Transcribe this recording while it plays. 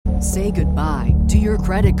Say goodbye to your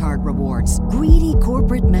credit card rewards. Greedy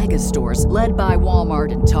corporate mega stores, led by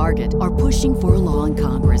Walmart and Target, are pushing for a law in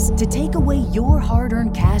Congress to take away your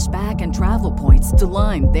hard-earned cash back and travel points to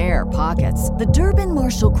line their pockets. The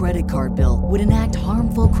Durbin-Marshall credit card bill would enact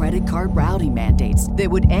harmful credit card routing mandates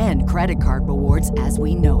that would end credit card rewards as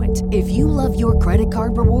we know it. If you love your credit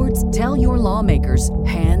card rewards, tell your lawmakers,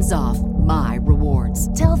 hands off my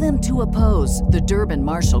rewards. Tell them to oppose the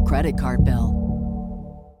Durbin-Marshall credit card bill.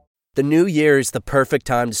 The new year is the perfect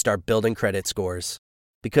time to start building credit scores.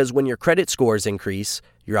 Because when your credit scores increase,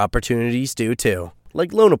 your opportunities do too.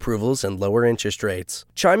 Like loan approvals and lower interest rates.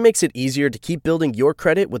 Chime makes it easier to keep building your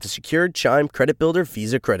credit with a secured Chime Credit Builder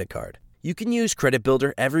Visa credit card. You can use Credit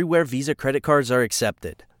Builder everywhere Visa credit cards are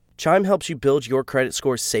accepted. Chime helps you build your credit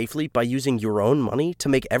score safely by using your own money to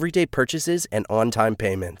make everyday purchases and on-time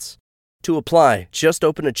payments. To apply, just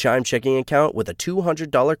open a Chime checking account with a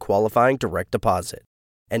 $200 qualifying direct deposit.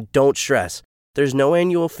 And don't stress, there's no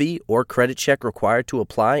annual fee or credit check required to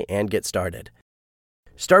apply and get started.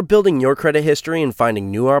 Start building your credit history and finding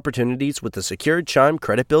new opportunities with the secured Chime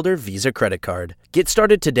Credit Builder Visa credit card. Get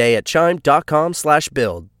started today at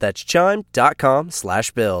chime.com/build. That's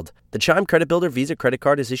chime.com/build. The Chime Credit Builder Visa credit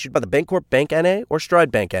card is issued by the Bancorp Bank N.A. or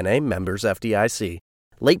Stride Bank N.A. members FDIC.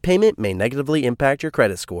 Late payment may negatively impact your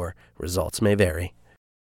credit score. Results may vary.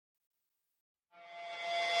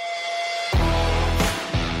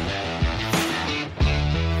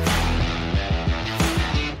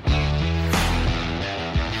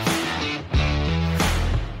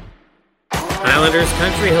 Islanders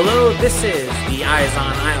country, hello. This is the Eyes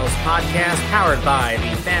on Isles podcast powered by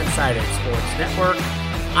the Fansided Sports Network.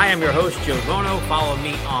 I am your host, Joe Bono. Follow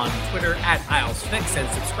me on Twitter at IslesFix and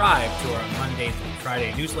subscribe to our Monday through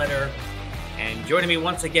Friday newsletter. And joining me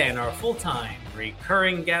once again, our full-time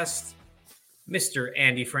recurring guest, Mr.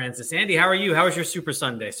 Andy Francis. Andy, how are you? How was your Super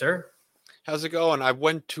Sunday, sir? How's it going? I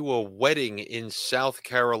went to a wedding in South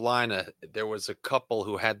Carolina. There was a couple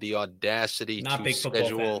who had the audacity to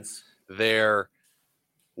schedule their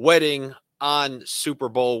wedding on Super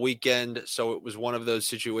Bowl weekend. So it was one of those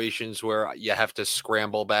situations where you have to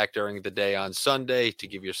scramble back during the day on Sunday to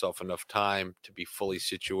give yourself enough time to be fully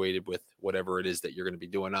situated with whatever it is that you're going to be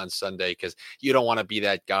doing on Sunday, because you don't want to be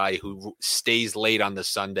that guy who stays late on the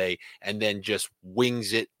Sunday and then just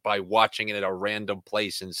wings it by watching it at a random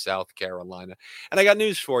place in South Carolina. And I got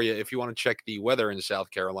news for you. If you want to check the weather in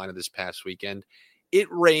South Carolina this past weekend, it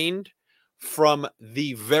rained from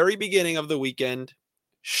the very beginning of the weekend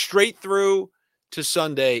straight through to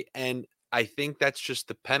Sunday. And I think that's just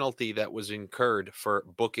the penalty that was incurred for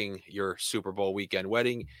booking your Super Bowl weekend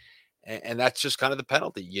wedding. And that's just kind of the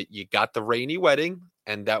penalty. You got the rainy wedding,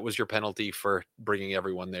 and that was your penalty for bringing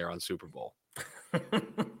everyone there on Super Bowl.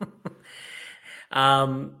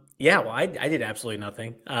 Yeah, well, I did absolutely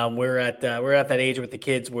nothing. We're at that age with the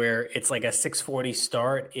kids where it's like a 6:40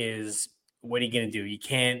 start is, what are you going to do? You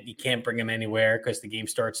can't bring them anywhere because the game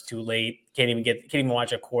starts too late. Can't even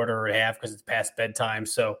watch a quarter or a half because it's past bedtime.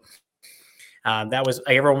 So that was,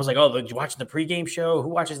 everyone was like, "Oh, did you watch the pregame show? Who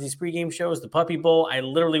watches these pregame shows?" The Puppy Bowl. I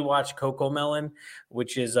literally watched Coco Melon,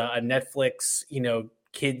 which is a Netflix,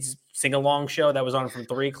 kids sing along show that was on from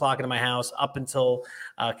 3:00 in my house up until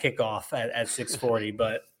kickoff at 6:40.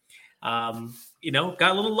 But got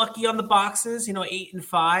a little lucky on the boxes. 8 and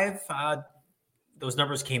 5. Those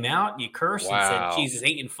numbers came out. You cursed and said, "Jesus,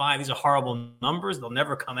 8 and 5. These are horrible numbers. They'll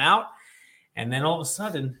never come out." And then all of a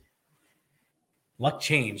sudden, luck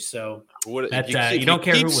changed. So you don't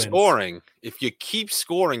care who wins. If you keep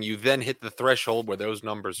scoring, you then hit the threshold where those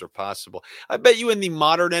numbers are possible. I bet you in the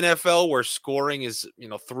modern NFL, where scoring is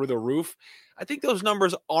through the roof, I think those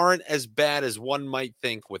numbers aren't as bad as one might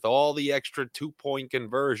think, with all the extra 2-point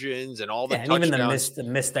conversions and all the touchdowns. And even the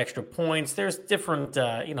missed extra points. There's different,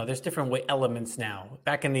 there's different elements now.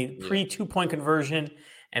 Back in the pre 2-point conversion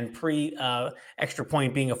and pre extra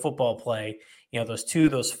point being a football play,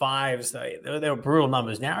 those fives, they were brutal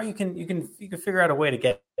numbers. Now you can figure out a way to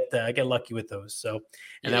get lucky with those. So,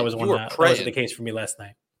 and that was that was the case for me last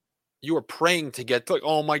night. You were praying to get,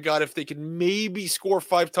 oh my God, if they could maybe score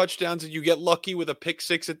 5 touchdowns and you get lucky with a pick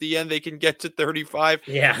 6 at the end, they can get to 35.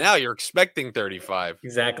 Yeah. Now you're expecting 35.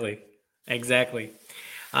 Exactly.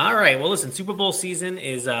 All right. Well, listen, Super Bowl season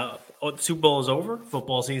is Super Bowl is over.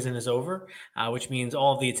 Football season is over, which means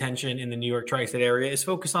all of the attention in the New York tri-state area is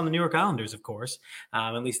focused on the New York Islanders, of course.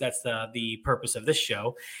 At least that's the purpose of this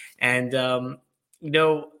show. And,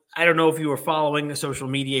 I don't know if you were following the social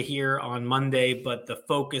media here on Monday, but the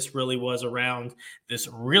focus really was around this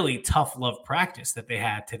really tough love practice that they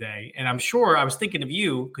had today. And I'm sure I was thinking of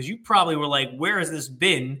you because you probably were like, where has this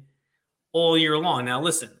been all year long. Now,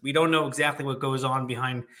 listen, we don't know exactly what goes on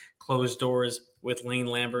behind closed doors with Lane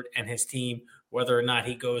Lambert and his team, whether or not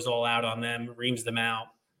he goes all out on them, reams them out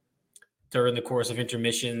during the course of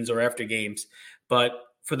intermissions or after games. But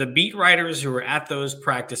for the beat writers who are at those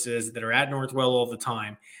practices that are at Northwell all the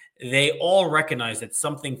time, they all recognize that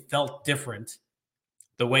something felt different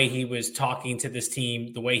the way he was talking to this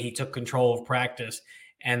team, the way he took control of practice,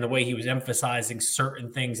 and the way he was emphasizing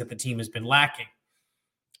certain things that the team has been lacking.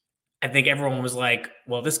 I think everyone was like,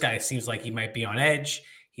 well, this guy seems like he might be on edge.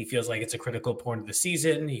 He feels like it's a critical point of the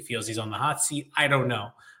season. He feels he's on the hot seat. I don't know.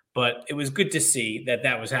 But it was good to see that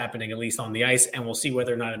that was happening, at least on the ice, and we'll see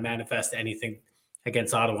whether or not it manifests anything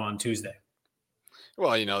against Ottawa on Tuesday.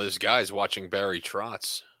 Well, this guy's watching Barry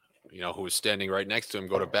Trotz, who was standing right next to him,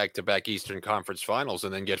 go to back-to-back Eastern Conference Finals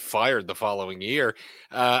and then get fired the following year.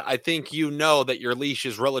 I think that your leash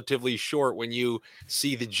is relatively short when you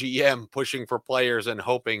see the GM pushing for players and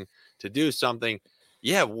hoping to do something.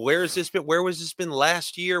 Yeah, where has this been? Where was this been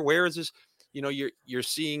last year? Where is this? You're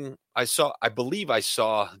seeing. I believe I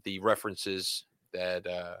saw the references that,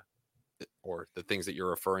 or the things that you're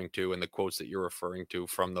referring to, and the quotes that you're referring to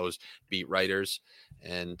from those beat writers.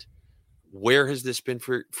 And where has this been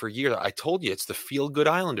for years? I told you, it's the feel-good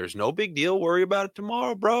Islanders. No big deal. Worry about it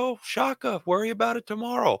tomorrow, bro. Shaka, worry about it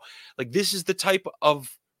tomorrow. Like, this is the type of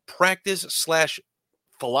practice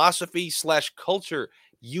 / philosophy / culture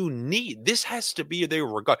you need. This has to be their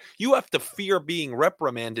regard. You have to fear being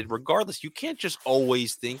reprimanded regardless. You can't just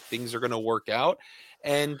always think things are going to work out.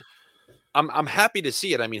 And I'm happy to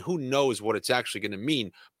see it. I mean, who knows what it's actually going to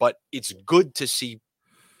mean, but it's good to see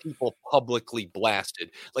people publicly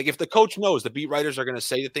blasted. Like, if the coach knows the beat writers are going to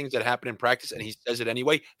say the things that happen in practice and he says it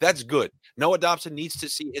anyway, that's good. Noah Dobson needs to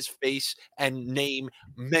see his face and name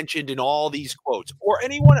mentioned in all these quotes, or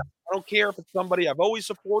anyone else. I don't care if it's somebody I've always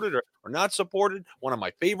supported or not supported, one of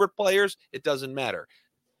my favorite players. It doesn't matter.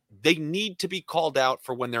 They need to be called out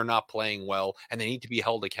for when they're not playing well, and they need to be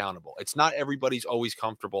held accountable. It's not everybody's always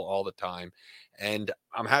comfortable all the time, and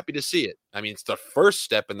I'm happy to see it. I mean, it's the first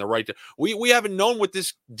step in the right. We haven't known what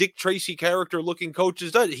this Dick Tracy character looking coach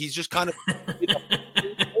has done. He's just kind of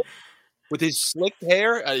with his slicked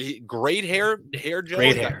hair, great hair gel.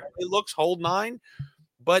 Great hair. It looks whole nine,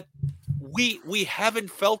 but we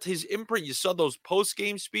haven't felt his imprint. You saw those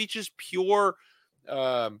post-game speeches, pure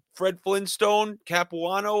Fred Flintstone,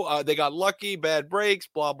 Capuano. They got lucky, bad breaks,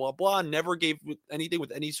 blah, blah, blah. Never gave anything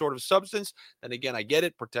with any sort of substance. And again, I get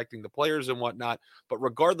it, protecting the players and whatnot. But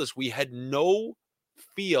regardless, we had no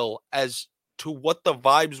feel as to what the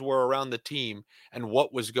vibes were around the team and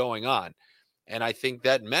what was going on. And I think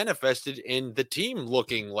that manifested in the team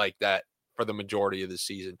looking like that for the majority of the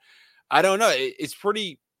season. I don't know. It's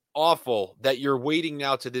pretty awful that you're waiting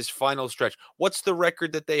now to this final stretch. What's the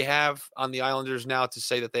record that they have on the Islanders now to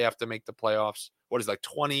say that they have to make the playoffs? What is it, like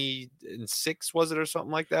 20-6, was it, or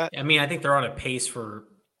something like that? I mean, I think they're on a pace for,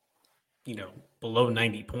 below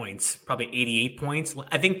 90 points, probably 88 points.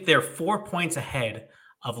 I think they're 4 points ahead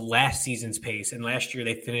of last season's pace, and last year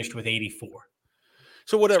they finished with 84.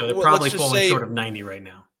 So whatever. So they're probably falling short of 90 right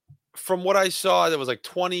now. From what I saw, there was like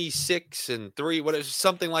 26-3, what is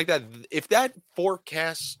something like that. If that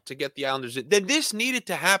forecast to get the Islanders in, then this needed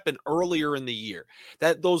to happen earlier in the year.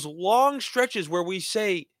 That those long stretches where we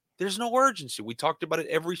say there's no urgency. We talked about it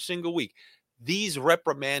every single week. These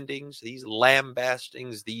reprimandings, these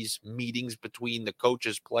lambastings, these meetings between the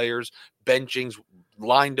coaches, players, benchings,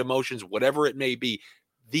 line demotions, whatever it may be,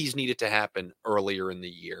 these needed to happen earlier in the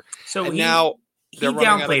year. So now he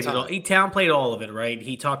downplayed it all. He downplayed all of it, right?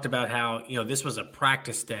 He talked about how, this was a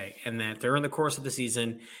practice day, and that during the course of the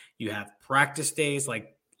season, you have practice days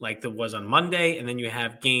like there was on Monday, and then you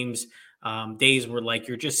have games, days where like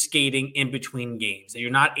you're just skating in between games, that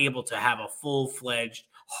you're not able to have a full-fledged,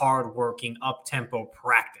 hard-working, up-tempo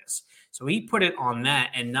practice. So he put it on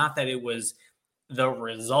that, and not that it was the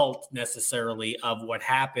result necessarily of what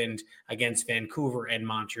happened against Vancouver and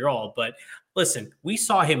Montreal. But listen, we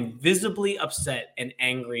saw him visibly upset and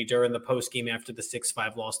angry during the postgame after the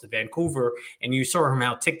 6-5 loss to Vancouver. And you saw him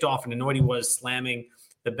how ticked off and annoyed he was, slamming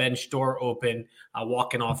the bench door open,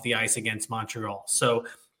 walking off the ice against Montreal. So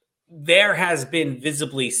there has been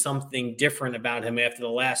visibly something different about him after the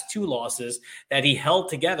last two losses, that he held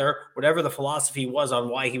together. Whatever the philosophy was on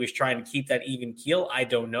why he was trying to keep that even keel, I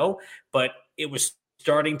don't know. But it was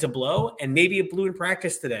starting to blow, and maybe it blew in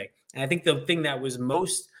practice today. And I think the thing that was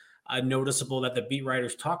most noticeable that the beat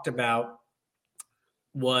writers talked about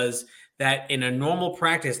was that in a normal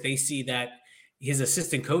practice, they see that his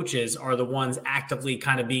assistant coaches are the ones actively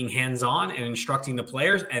kind of being hands-on and instructing the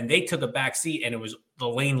players, and they took a back seat, and it was the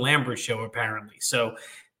Lane Lambert show, apparently. So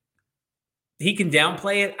he can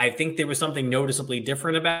downplay it. I think there was something noticeably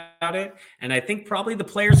different about it. And I think probably the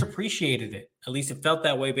players appreciated it. At least it felt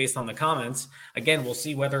that way based on the comments. Again, we'll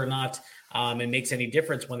see whether or not it makes any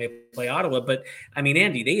difference when they play Ottawa. But I mean,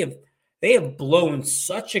 Andy, they have blown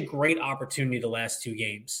such a great opportunity the last 2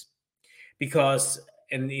 games because,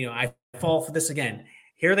 and I fall for this again.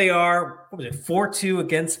 Here they are, 4-2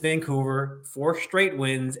 against Vancouver, 4 straight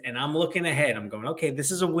wins, and I'm looking ahead. I'm going, okay,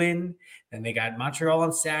 this is a win. Then they got Montreal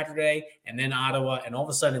on Saturday, and then Ottawa, and all of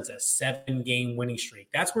a sudden it's a 7-game winning streak.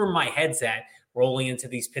 That's where my head's at, rolling into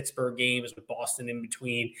these Pittsburgh games with Boston in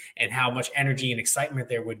between, and how much energy and excitement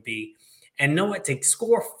there would be. And know what? To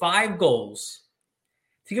score 5 goals,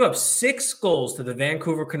 to give up 6 goals to the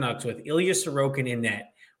Vancouver Canucks with Ilya Sorokin in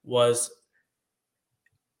net was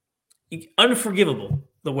unforgivable.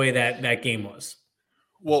 The way that game was.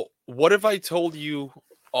 Well, what if I told you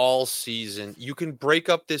all season you can break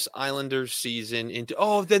up this Islanders season into,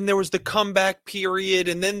 then there was the comeback period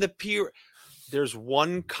and then the period. There's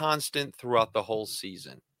one constant throughout the whole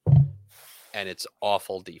season, and it's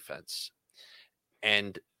awful defense.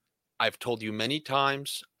 And I've told you many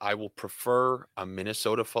times, I will prefer a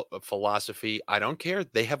Minnesota philosophy. I don't care.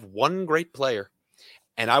 They have one great player.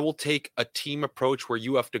 And I will take a team approach where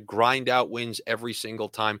you have to grind out wins every single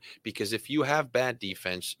time, because if you have bad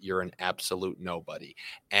defense, you're an absolute nobody.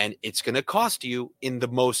 And it's going to cost you in the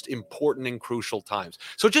most important and crucial times.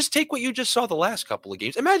 So just take what you just saw the last couple of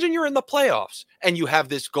games. Imagine you're in the playoffs and you have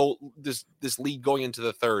this lead going into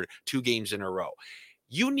the third, 2 games in a row.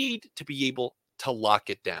 You need to be able to lock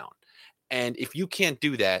it down. And if you can't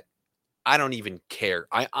do that, I don't even care.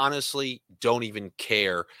 I honestly don't even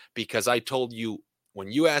care, because I told you, when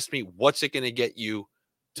you asked me, what's it going to get you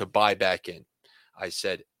to buy back in? I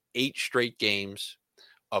said 8 straight games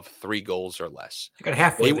of 3 goals or less. You got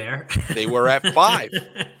halfway there. They were at 5.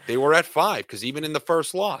 They were at 5, because even in the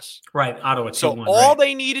first loss. Right, Ottawa 2-1. So all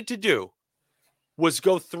they needed to do was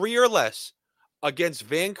go 3 or less against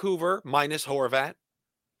Vancouver minus Horvat,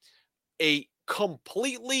 a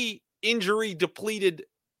completely injury depleted,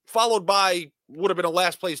 followed by would have been a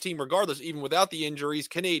last place team regardless, even without the injuries,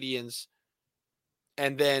 Canadians.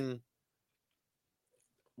 And then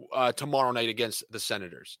tomorrow night against the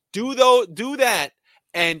Senators. Do that,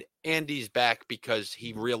 and Andy's back, because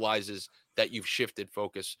he realizes that you've shifted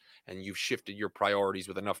focus and you've shifted your priorities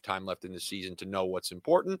with enough time left in the season to know what's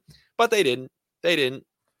important. But they didn't.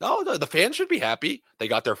 No, the fans should be happy. They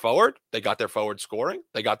got their forward. They got their forward scoring.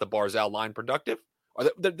 They got the Barzal line productive.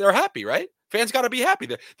 They're happy, right? Fans got to be happy.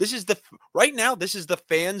 Right now, this is the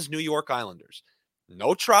fans' New York Islanders.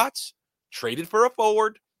 No Trotz. Traded for a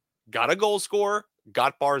forward, got a goal scorer,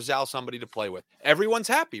 got Barzal somebody to play with. Everyone's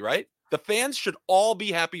happy, right? The fans should all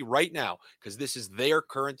be happy right now, because this is their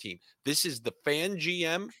current team. This is the fan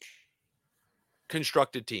GM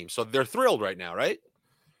constructed team. So they're thrilled right now, right?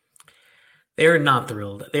 They're not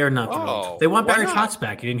thrilled. They are not thrilled. They want Barry Trotz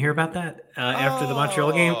back. You didn't hear about that after the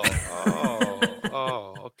Montreal game?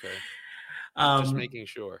 Okay. Just making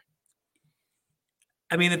sure.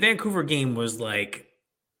 I mean, the Vancouver game was like,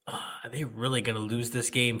 are they really going to lose this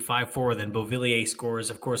game 5-4? Then Beauvillier scores,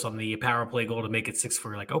 of course, on the power play goal to make it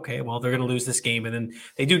 6-4. Like, okay, well, they're going to lose this game. And then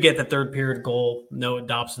they do get the third period goal. Noah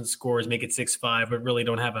Dobson scores, make it 6-5, but really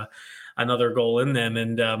don't have another goal in them.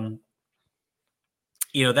 And,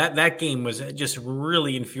 that game was just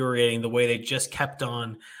really infuriating, the way they just kept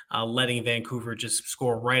on letting Vancouver just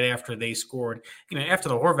score right after they scored. After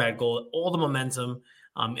the Horvat goal, all the momentum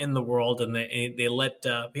in the world, and they let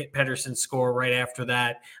Pettersson score right after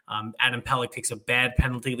that. Adam Pelech takes a bad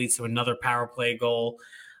penalty, leads to another power play goal.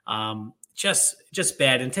 Just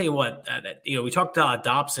bad. And tell you what, we talked about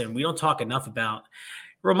Dobson. We don't talk enough about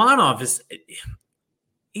Romanov.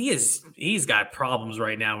 He's got problems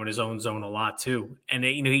right now in his own zone a lot too. And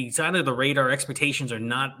he's under the radar. Expectations are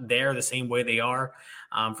not there the same way they are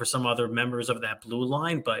for some other members of that blue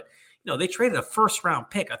line, but they traded a first-round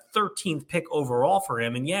pick, a 13th pick overall for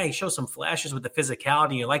him. And, yeah, he shows some flashes with the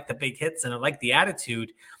physicality. I like the big hits, and I like the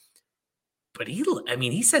attitude. But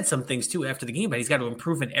he said some things, too, after the game, but he's got to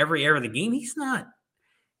improve in every area of the game. He's not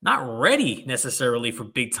ready necessarily for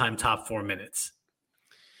big-time top 4 minutes.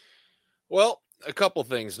 Well, a couple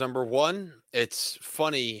things. Number one, it's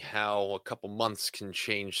funny how a couple months can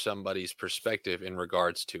change somebody's perspective in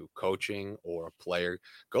regards to coaching or a player.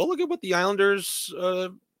 Go look at what the Islanders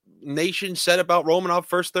nation said about Romanov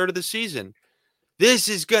first third of the season. This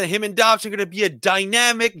is him and Dobson are going to be a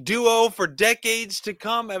dynamic duo for decades to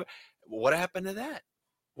come. What happened to that?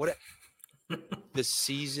 The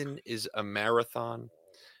season is a marathon,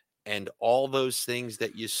 and all those things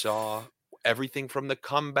that you saw, everything from the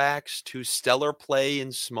comebacks to stellar play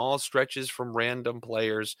in small stretches from random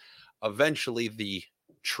players, eventually the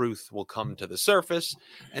truth will come to the surface.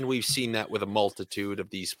 And we've seen that with a multitude of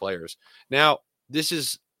these players. Now, this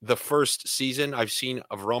is the first season I've seen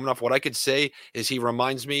of Romanov. What I could say is he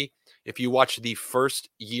reminds me, if you watch the first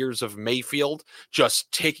years of Mayfield,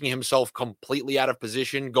 just taking himself completely out of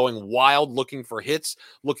position, going wild, looking for hits,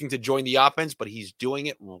 looking to join the offense, but he's doing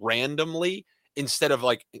it randomly instead of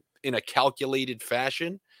like in a calculated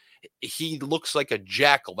fashion. He looks like a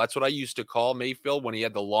jackal. That's what I used to call Mayfield when he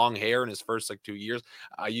had the long hair in his first 2 years.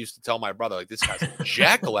 I used to tell my brother, like, this guy's a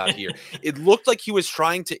jackal out here. It looked like he was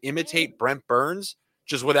trying to imitate Brent Burns,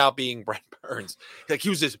 just without being Brent Burns. Like, he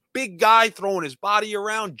was this big guy throwing his body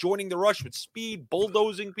around, joining the rush with speed,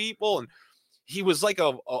 bulldozing people. And he was like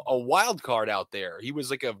a wild card out there. He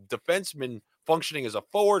was like a defenseman functioning as a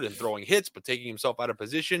forward and throwing hits, but taking himself out of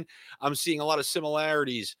position. I'm seeing a lot of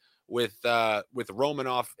similarities with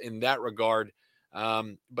Romanov in that regard.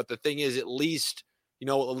 But the thing is, at least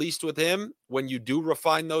with him, when you do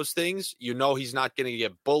refine those things, he's not going to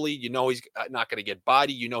get bullied. He's not going to get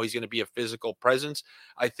bodied. He's going to be a physical presence.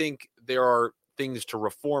 I think there are things to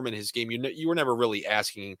reform in his game. You were never really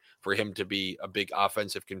asking for him to be a big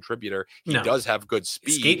offensive contributor. He does have good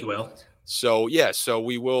speed. Skate well. So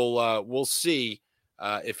we will we'll see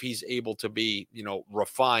if he's able to be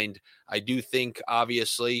refined. I do think,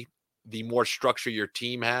 obviously, the more structure your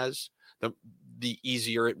team has, the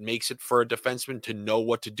easier it makes it for a defenseman to know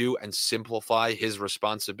what to do and simplify his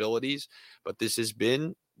responsibilities. But this has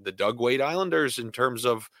been the Doug Weight Islanders in terms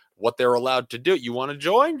of what they're allowed to do. You want to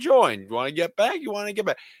join? You want to get back?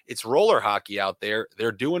 It's roller hockey out there.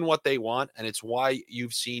 They're doing what they want, and it's why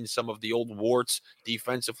you've seen some of the old warts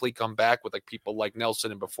defensively come back with people like Nelson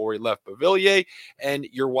and before he left Beauvillier, and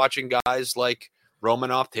you're watching guys like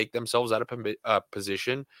Romanov take themselves out of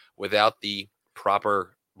position without the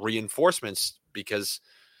proper reinforcements, because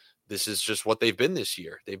this is just what they've been this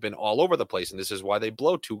year. They've been all over the place, and this is why they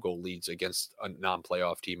blow 2-goal leads against a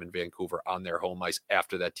non-playoff team in Vancouver on their home ice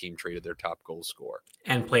after that team traded their top goal scorer.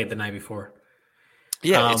 And played the night before.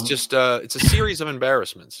 Yeah, it's just it's a series of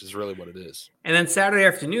embarrassments is really what it is. And then Saturday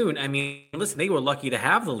afternoon, listen, they were lucky to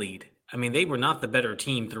have the lead. They were not the better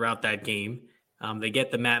team throughout that game. They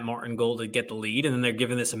get the Matt Martin goal to get the lead, and then they're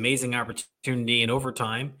given this amazing opportunity in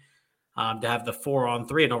overtime to have the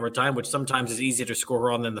 4-on-3 in overtime, which sometimes is easier to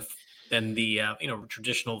score on than the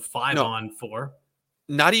traditional 5-on-4.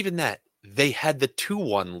 Not even that. They had the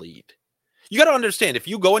 2-1 lead. You got to understand, if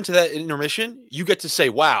you go into that intermission, you get to say,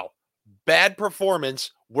 wow, bad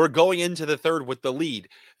performance. We're going into the third with the lead.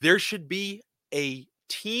 There should be a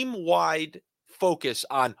team-wide focus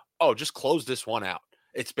on, just close this one out.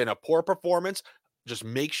 It's been a poor performance. Just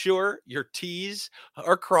make sure your T's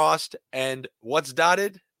are crossed and what's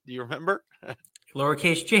dotted. Do you remember?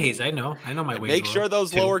 Lowercase J's. I know my way. Make sure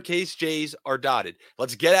those lowercase J's are dotted.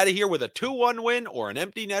 Let's get out of here with a 2-1 win or an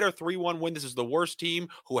empty netter 3-1 win. This is the worst team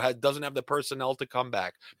who doesn't have the personnel to come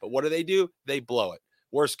back. But what do? They blow it.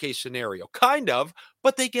 Worst case scenario. Kind of,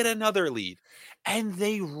 but they get another lead. And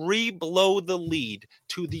they re-blow the lead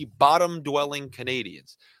to the bottom-dwelling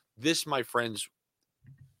Canadians. This, my friends,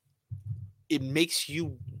 it makes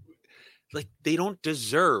you like they don't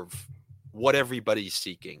deserve what everybody's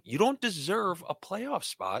seeking. You don't deserve a playoff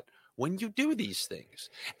spot when you do these things.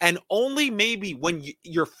 And only maybe when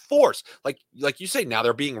you're forced, like you say, now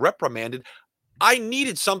they're being reprimanded. I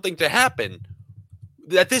needed something to happen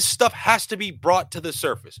that this stuff has to be brought to the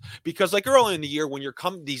surface, because like early in the year, when you're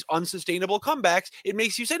these unsustainable comebacks, it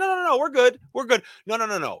makes you say, no, we're good.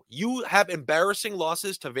 No. You have embarrassing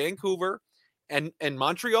losses to Vancouver and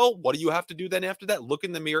Montreal. What do you have to do then after that? Look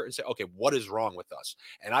in the mirror and say, okay, what is wrong with us?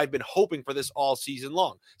 And I've been hoping for this all season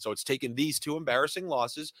long. So it's taken these 2 embarrassing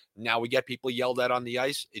losses. Now we get people yelled at on the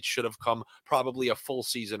ice. It should have come probably a full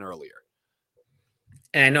season earlier.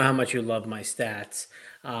 And I know how much you love my stats.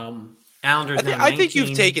 Islanders. I think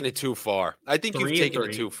you've taken it too far.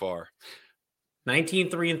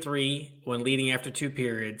 19-3-3 when leading after 2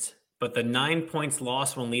 periods. But the 9 points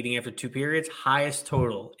lost when leading after 2 periods, highest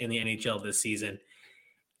total in the NHL this season.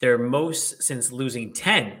 Their most since losing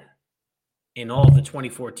 10 in all of the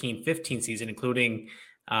 2014-15 season, including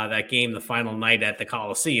that game, the final night at the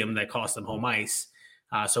Coliseum that cost them home ice.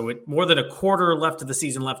 So with more than a quarter left of the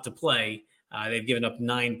season left to play, they've given up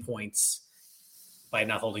 9 points by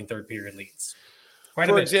not holding third period leads.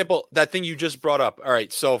 For example, that thing you just brought up. All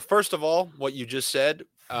right. So first of all, what you just said,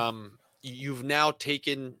 you've now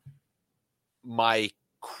taken my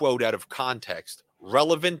quote out of context.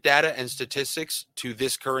 Relevant data and statistics to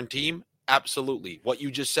this current team, Absolutely. What you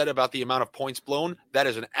just said about the amount of points blown, that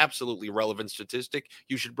is an absolutely relevant statistic.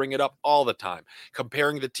 You should bring it up all the time.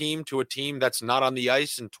 Comparing the team to a team that's not on the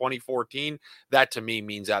ice in 2014, that to me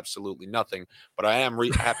means absolutely nothing. But I am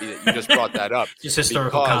happy that you just brought that up. Just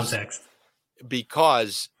historical context.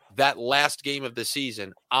 Because that last game of the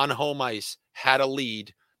season on home ice had a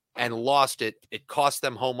lead and lost it. It cost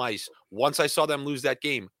them home ice. Once I saw them lose that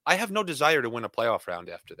game, I have no desire to win a playoff round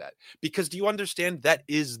after that. Because do you understand that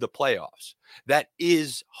is the playoffs? That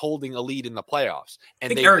is holding a lead in the playoffs.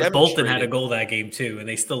 And I think Eric Bolton had a goal that game too, and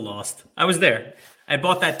they still lost. I was there. I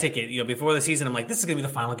bought that ticket, before the season. I'm like, this is going to be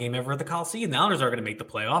the final game ever at the Coliseum. The Islanders are going to make the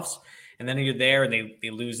playoffs. And then you're there, and they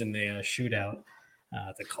lose in the shootout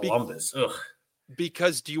to Columbus. Ugh.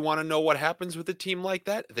 Because do you want to know what happens with a team like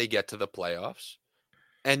that? They get to the playoffs.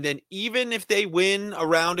 And then even if they win a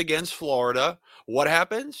round against Florida, what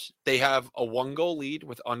happens? They have a 1-goal lead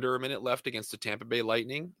with under a minute left against the Tampa Bay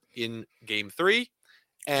Lightning in Game 3.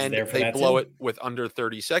 And they blow it with under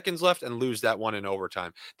 30 seconds left and lose that one in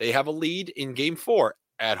overtime. They have a lead in Game 4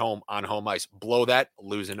 at home on home ice. Blow that,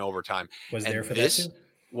 lose in overtime. Was there for that too?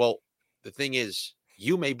 Well, the thing is,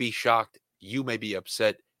 you may be shocked. You may be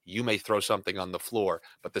upset. You may throw something on the floor.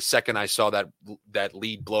 But the second I saw that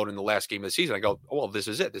lead blown in the last game of the season, I go, oh, well, this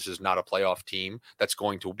is it. This is not a playoff team that's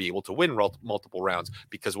going to be able to win multiple rounds,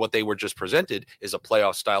 because what they were just presented is a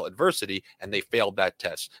playoff style adversity, and they failed that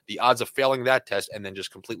test. The odds of failing that test and then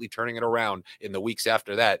just completely turning it around in the weeks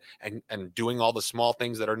after that and doing all the small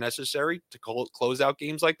things that are necessary to close out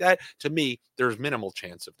games like that, to me, there's minimal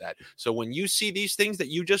chance of that. So when you see these things that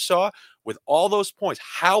you just saw with all those points,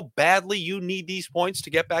 how badly you need these points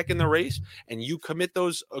to get back in the race, and you commit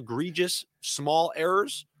those egregious small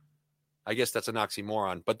errors, I guess that's an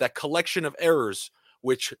oxymoron, but that collection of errors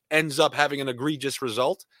which ends up having an egregious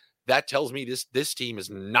result, that tells me this team is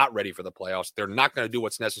not ready for the playoffs. They're not going to do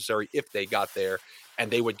what's necessary if they got there,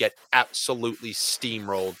 and they would get absolutely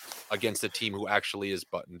steamrolled against a team who actually is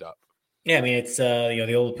buttoned up. Yeah, I mean, it's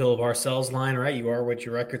the old Pill of Parcells line, right? You are what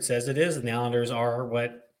your record says it is, and the Islanders are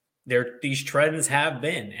what these trends have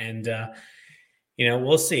been. And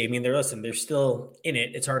we'll see. I mean, they're still in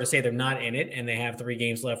it. It's hard to say they're not in it, and they have 3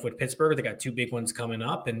 games left with Pittsburgh. They got 2 big ones coming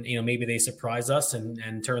up, and maybe they surprise us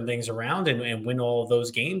and turn things around and win all of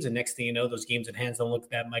those games. And next thing you know, those games in hand don't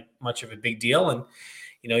look that much of a big deal. And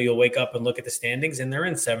you'll wake up and look at the standings, and they're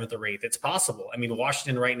in 7th or 8th. It's possible. I mean,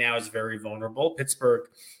 Washington right now is very vulnerable. Pittsburgh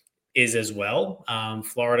is as well.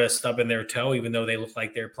 Florida stubbing their toe, even though they look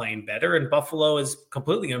like they're playing better. And Buffalo is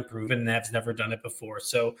completely unproven and has never done it before.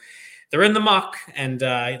 So they're in the muck. And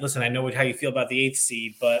listen, I know how you feel about the 8th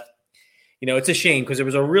seed, but it's a shame, because there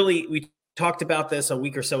was we talked about this a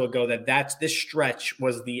week or so ago, this stretch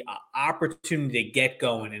was the opportunity to get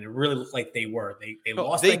going. And it really looked like they were. They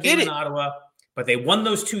lost that game in Ottawa, but they won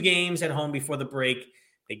those 2 games at home before the break.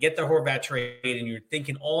 They get the Horvat trade, and you're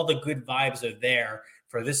thinking all the good vibes are there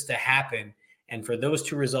for this to happen, and for those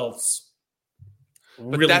 2 results,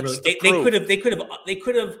 they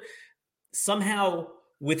could have somehow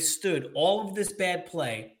withstood all of this bad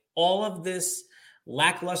play, all of this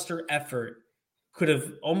lackluster effort could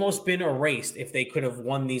have almost been erased if they could have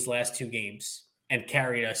won these last 2 games and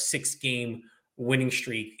carried a 6-game winning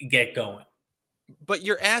streak, get going. But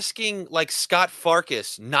you're asking like Scott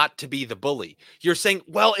Farkas not to be the bully. You're saying,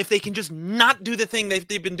 well, if they can just not do the thing that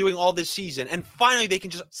they've been doing all this season, and finally they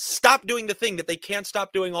can just stop doing the thing that they can't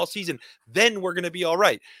stop doing all season, then we're going to be all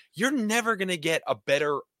right. You're never going to get a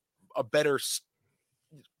better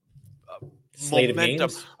slate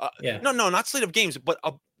momentum. Of games? No, not slate of games, but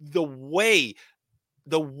the way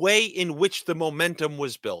in which the momentum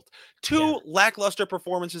was built. 2 lackluster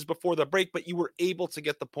performances before the break, but you were able to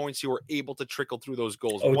get the points. You were able to trickle through those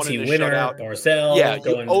goals. OT winner, Barzal,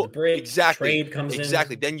 going to the break. Exactly. Trade comes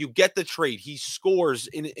in. Then you get the trade. He scores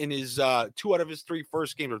in his 2 out of his 3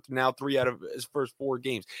 first games, or now 3 out of his first 4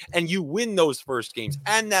 games. And you win those first games.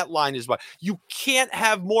 And that line is why you can't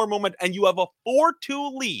have more momentum. And you have a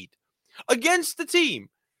 4-2 lead against the team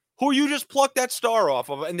who you just plucked that star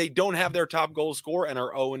off of, and they don't have their top goal scorer and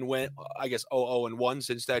are 0-1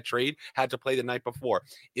 since that trade, had to play the night before.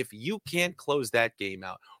 If you can't close that game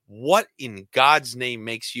out, what in God's name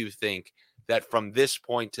makes you think that from this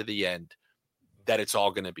point to the end that it's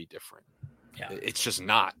all going to be different? Yeah. It's just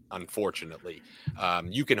not, unfortunately.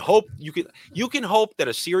 You can hope that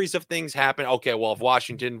a series of things happen. Okay, well, if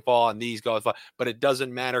Washington fall and these guys fall, but it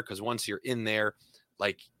doesn't matter, because once you're in there,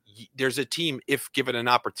 like, there's a team, if given an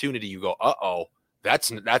opportunity, you go,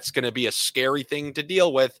 that's going to be a scary thing to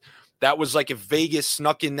deal with. That was like if Vegas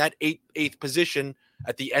snuck in that eighth position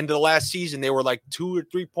at the end of the last season, they were like 2 or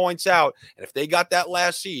 3 points out. And if they got that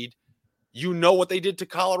last seed, You know what they did to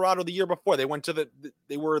Colorado the year before. They went to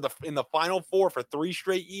they were in the Final Four for 3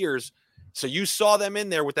 straight years. So you saw them in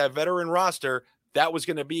there with that veteran roster. That was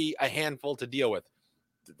going to be a handful to deal with.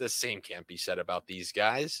 The same can't be said about these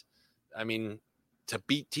guys. I mean, to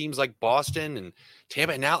beat teams like Boston and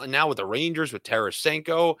Tampa, and now with the Rangers with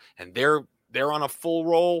Tarasenko, and they're on a full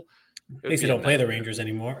roll. At least they don't play the Rangers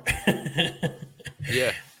anymore.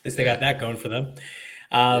 Yeah. At least they got that going for them.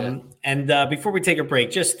 And before we take a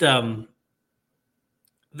break, just the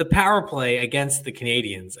power play against the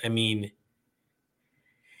Canadians. I mean,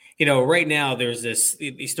 right now there's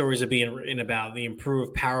these stories are being written about the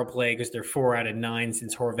improved power play because they're 4 out of 9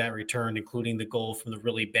 since Horvat returned, including the goal from the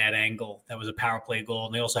really bad angle. That was a power play goal.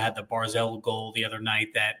 And they also had the Barzal goal the other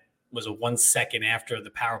night that was a 1 second after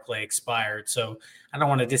the power play expired. So I don't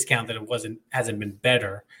want to discount that it hasn't been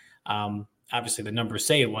better. Obviously the numbers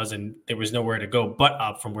say it was, and there was nowhere to go but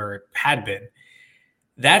up from where it had been.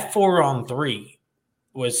 That 4-on-3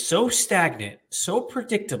 was so stagnant, so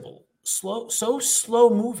predictable, so slow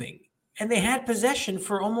moving, and they had possession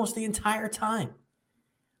for almost the entire time.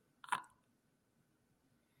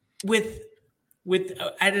 And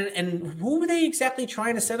who were they exactly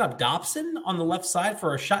trying to set up? Dobson on the left side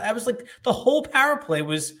for a shot. That was like the whole power play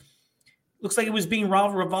looks like it was being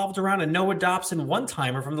revolved around a Noah Dobson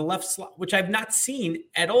one-timer from the left slot, which I've not seen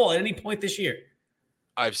at all at any point this year.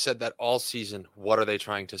 I've said that all season. What are they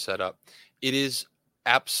trying to set up? It is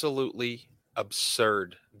absolutely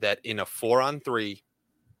absurd that in a 4-on-3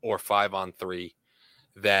 or 5-on-3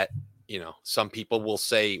 that, some people will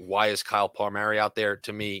say, why is Kyle Palmieri out there?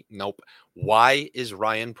 To me, nope. Why is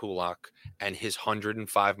Ryan Pulock and his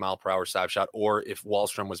 105-mile-per-hour slap shot, or if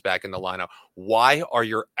Wahlstrom was back in the lineup, why are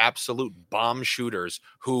your absolute bomb shooters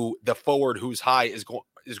who the forward who's high is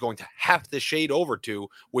going to have to shade over to,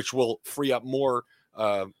 which will free up more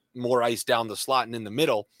ice down the slot and in the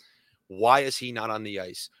middle? Why is he not on the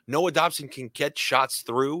ice? Noah Dobson can get shots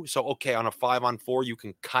through. So, okay, on a 5-on-4, you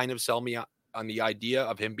can kind of sell me on the idea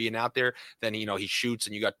of him being out there. Then, he shoots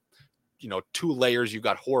and you got, 2 layers. You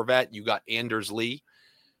got Horvat, you got Anders Lee.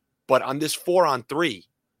 But on this 4-on-3,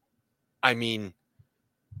 I mean,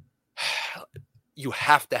 you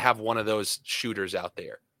have to have one of those shooters out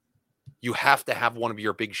there. You have to have one of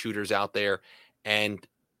your big shooters out there. And,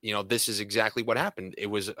 this is exactly what happened. It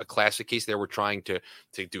was a classic case. They were trying to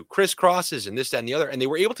do crisscrosses and this, that, and the other. And they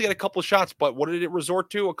were able to get a couple of shots. But what did it resort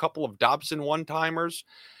to? A couple of Dobson one-timers.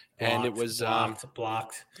 And it was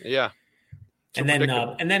blocked. Yeah. And then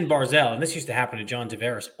Barzal, and this used to happen to John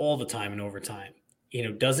Tavares all the time in overtime.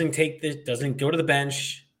 Doesn't go to the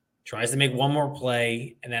bench, tries to make one more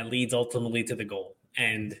play, and that leads ultimately to the goal.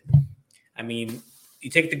 And I mean, you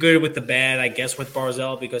take the good with the bad, I guess, with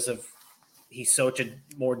Barzal because of he's such a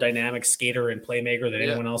more dynamic skater and playmaker than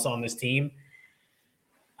anyone else on this team.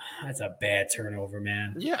 That's a bad turnover,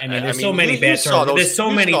 man. Yeah, I mean, there's so many bad turnovers. There's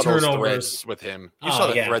so many turnovers with him. You saw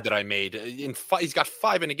the thread that I made. He's got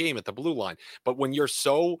 5 in a game at the blue line. But when you're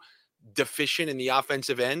so deficient in the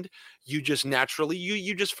offensive end, you just naturally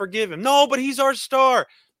you just forgive him. No, but he's our star.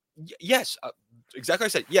 Yes, exactly. I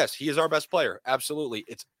said yes. He is our best player. Absolutely,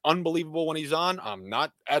 it's unbelievable when he's on. I'm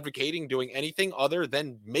not advocating doing anything other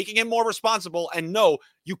than making him more responsible. And no,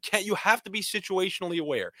 you can't. You have to be situationally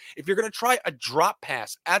aware. If you're going to try a drop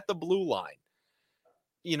pass at the blue line,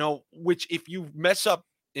 which if you mess up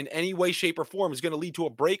in any way, shape, or form is going to lead to a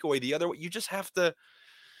breakaway the other way. You just have to.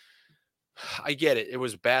 I get it. It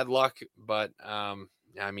was bad luck, but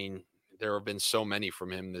I mean, there have been so many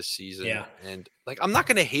from him this season. Yeah. And I'm not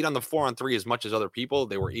going to hate on the 4-on-3 as much as other people.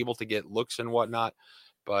 They were able to get looks and whatnot,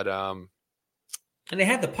 but and they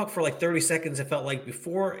had the puck for 30 seconds. It felt like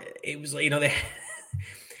before it was, they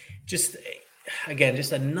just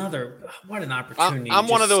another, what an opportunity. I'm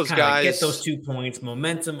one of those guys. Get those 2 points,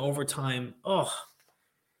 momentum, overtime. Oh,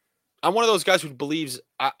 I'm one of those guys who believes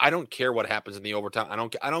I don't care what happens in the overtime. I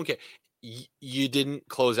don't care. You didn't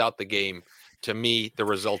close out the game. To me, the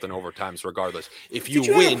result in overtimes, regardless. If you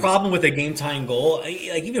win, have a problem with a game-tying goal?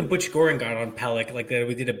 Even Butch Goring got on Pelech that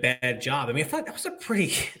we did a bad job. I mean, I thought that was a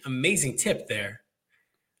pretty amazing tip there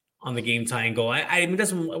on the game-tying goal. I mean,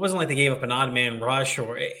 it wasn't like they gave up an odd-man rush,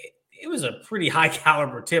 or it was a pretty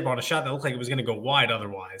high-caliber tip on a shot that looked like it was going to go wide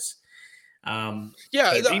otherwise. Even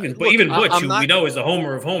Butch, who we know is the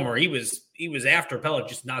homer of homer, he was after Pelech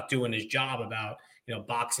just not doing his job about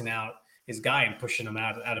boxing out his guy and pushing him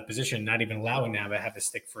out of position, not even allowing him to have his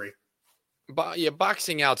stick free. But yeah,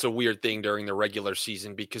 boxing out's a weird thing during the regular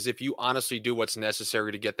season because if you honestly do what's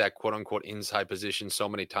necessary to get that quote unquote inside position, so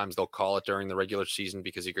many times they'll call it during the regular season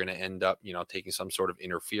because you're going to end up, taking some sort of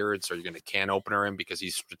interference, or you're going to can opener him because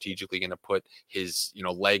he's strategically going to put his,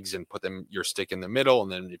 legs and put your stick in the middle.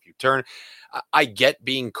 And then if you turn, I get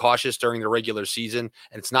being cautious during the regular season,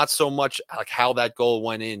 and it's not so much like how that goal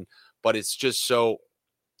went in, but it's just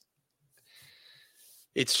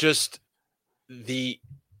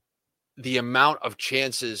the amount of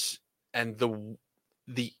chances and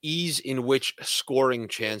the ease in which scoring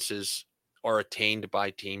chances are attained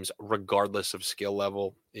by teams, regardless of skill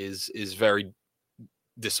level, is very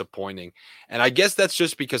disappointing. And I guess that's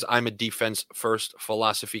just because I'm a defense first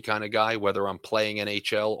philosophy kind of guy, whether I'm playing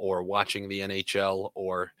NHL or watching the NHL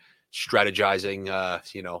or strategizing,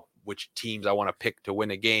 which teams I want to pick to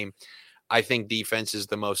win a game. I think defense is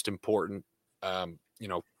the most important,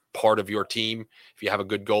 part of your team. If you have a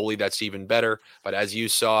good goalie, that's even better. But as you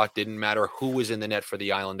saw, it didn't matter who was in the net for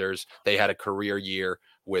the Islanders. They had a career year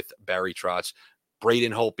with Barry Trotz.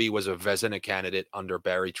 Braden Holtby was a Vezina candidate under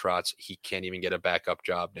Barry Trotz. He can't even get a backup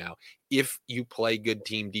job now. If you play good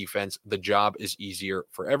team defense, the job is easier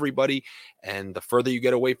for everybody. And the further you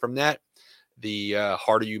get away from that, the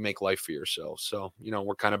harder you make life for yourself. So,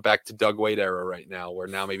 we're kind of back to Doug Weight era right now, where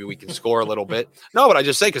now maybe we can score a little bit. No, but I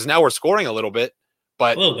just say, because now we're scoring a little bit.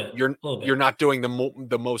 But you're not doing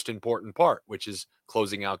the most important part, which is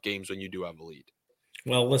closing out games when you do have a lead.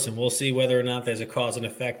 Well, listen, we'll see whether or not there's a cause and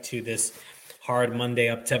effect to this hard Monday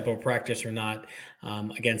up-tempo practice or not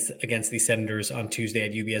against the Senators on Tuesday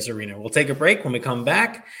at UBS Arena. We'll take a break. When we come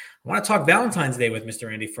back, I want to talk Valentine's Day with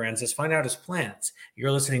Mr. Andy Francis, find out his plans.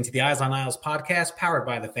 You're listening to the Eyes on Isles podcast, powered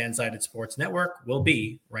by the Fansided Sports Network. We'll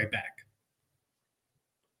be right back.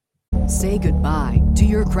 Say goodbye to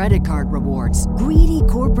your credit card rewards. Greedy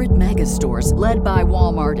corporate mega stores, led by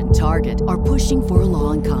Walmart and Target, are pushing for a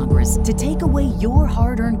law in Congress to take away your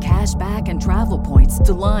hard-earned cash back and travel points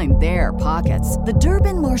to line their pockets. The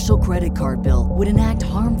Durbin-Marshall credit card bill would enact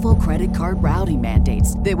harmful credit card routing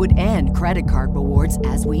mandates that would end credit card rewards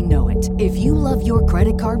as we know it. If you love your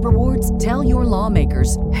credit card rewards, tell your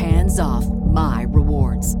lawmakers, hands off my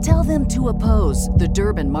rewards. Tell them to oppose the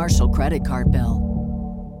Durbin-Marshall credit card bill.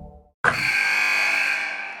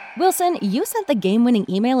 Wilson, you sent the game-winning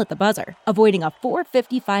email at the buzzer, avoiding a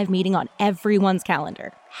 4:55 meeting on everyone's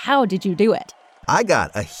calendar. How did you do it? I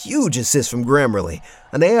got a huge assist from Grammarly,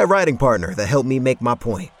 an AI writing partner that helped me make my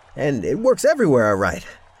point. And it works everywhere I write.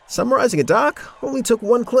 Summarizing a doc only took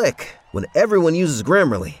one click. When everyone uses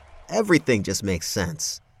Grammarly, everything just makes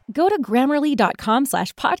sense. Go to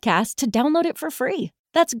Grammarly.com/podcast to download it for free.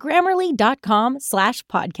 That's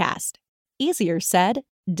Grammarly.com/podcast. Easier said,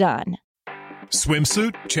 done.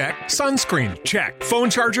 Swimsuit? Check. Sunscreen? Check. Phone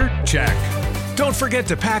charger? Check. Don't forget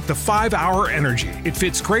to pack the 5-Hour Energy. It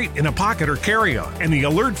fits great in a pocket or carry-on, and the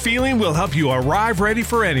alert feeling will help you arrive ready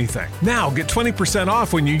for anything. Now get 20%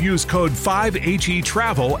 off when you use code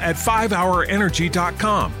 5HETRAVEL at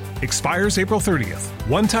 5hourenergy.com. Expires April 30th.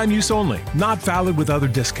 One-time use only. Not valid with other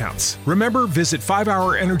discounts. Remember, visit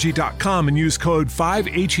 5hourenergy.com and use code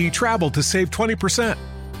 5HETRAVEL to save 20%.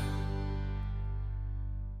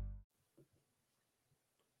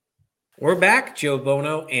 We're back. Joe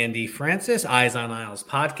Bono, Andy Francis, Eyes on Isles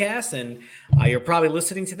podcast. And you're probably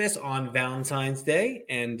listening to this on Valentine's Day.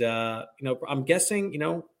 And, I'm guessing,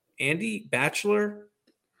 Andy, Bachelor,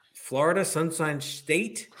 Florida, Sunshine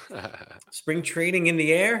State, spring training in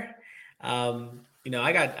the air. I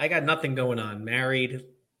got nothing going on. Married,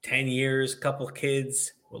 10 years, couple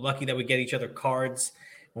kids. We're lucky that we get each other cards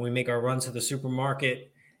when we make our runs to the supermarket.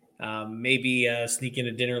 Maybe sneak in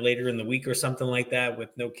a dinner later in the week or something like that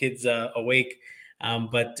with no kids awake.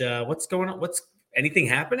 But what's going on? Anything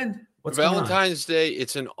happening? What's Valentine's Day?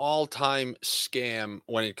 It's an all-time scam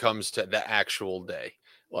when it comes to the actual day.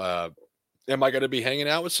 Am I going to be hanging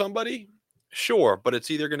out with somebody? Sure, but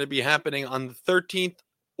it's either going to be happening on the 13th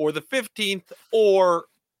or the 15th, or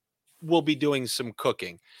we'll be doing some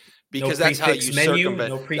cooking because that's how you circumvent.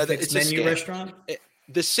 No prefix menu restaurant.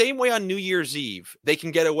 The same way on New Year's Eve, they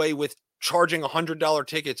can get away with charging $100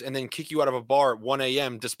 tickets and then kick you out of a bar at 1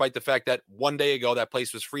 a.m., despite the fact that one day ago that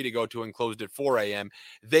place was free to go to and closed at 4 a.m.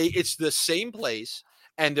 It's the same place,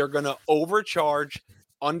 and they're going to overcharge,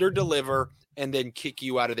 underdeliver, and then kick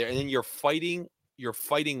you out of there. And then you're fighting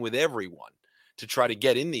with everyone to try to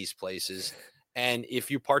get in these places. And if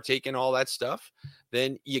you partake in all that stuff,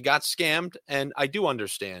 then you got scammed. And I do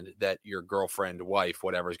understand that your girlfriend, wife,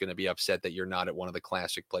 whatever, is going to be upset that you're not at one of the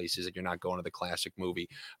classic places and you're not going to the classic movie.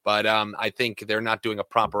 But I think they're not doing a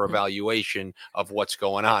proper evaluation of what's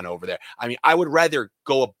going on over there. I mean, I would rather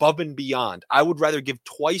go above and beyond. I would rather give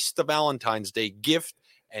twice the Valentine's Day gift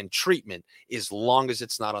and treatment as long as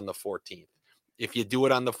it's not on the 14th. If you do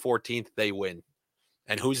it on the 14th, they win.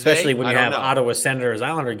 And who's especially when you have Ottawa Senators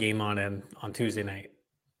Islander game on Tuesday night.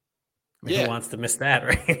 I mean, who wants to miss that,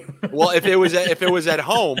 right? Well, if it was at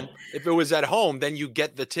home, then you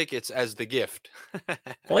get the tickets as the gift.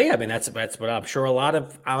 Well, yeah, I mean that's what I'm sure a lot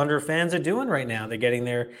of Islander fans are doing right now. They're getting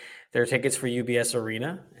their tickets for UBS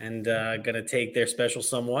Arena and going to take their special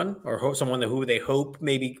someone or someone who they hope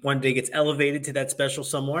maybe one day gets elevated to that special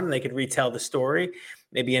someone, and they could retell the story,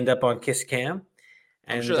 maybe end up on Kiss Cam.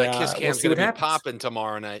 I'm sure that Kiss Cam's going to be popping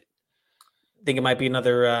tomorrow night. I think it might be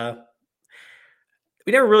another.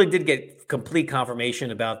 We never really did get complete confirmation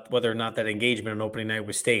about whether or not that engagement on opening night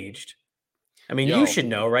was staged. I mean, you should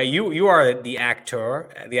know, right? You are the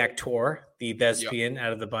actor, the thespian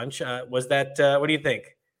out of the bunch. Was that? What do you think?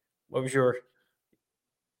 What was your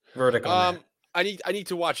verdict on that? I need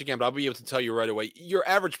to watch again, but I'll be able to tell you right away. Your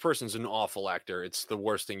average person's an awful actor. It's the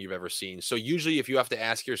worst thing you've ever seen. So usually if you have to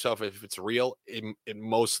ask yourself if it's real,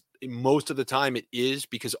 most of the time it is,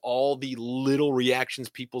 because all the little reactions,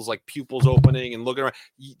 people's like pupils opening and looking around,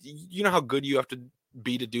 you know how good you have to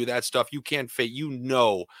be to do that stuff. You can't fake,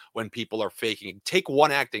 when people are faking. Take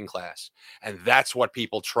one acting class, and that's what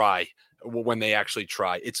people try when they actually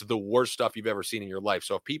try. It's the worst stuff you've ever seen in your life.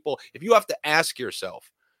 So if you have to ask yourself,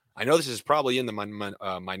 I know this is probably in the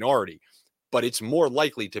minority, but it's more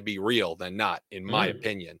likely to be real than not, in my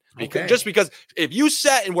opinion. Because if you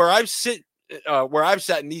sat in where I've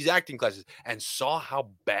sat in these acting classes and saw how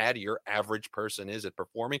bad your average person is at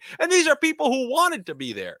performing, and these are people who wanted to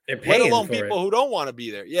be there, let alone people who don't want to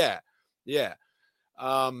be there. Yeah.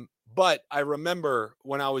 But I remember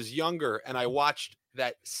when I was younger and I watched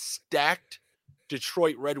that stacked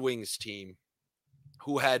Detroit Red Wings team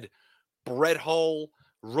who had Brett Hull,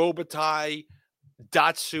 Robitaille,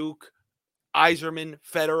 Datsuk, Yzerman,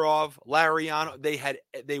 Fedorov, Lariano.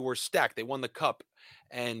 They were stacked. They won the cup.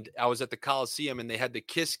 And I was at the Coliseum and they had the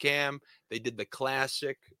Kiss Cam. They did the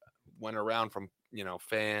classic, went around from,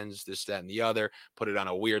 fans, this, that, and the other, put it on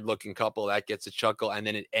a weird looking couple. That gets a chuckle. And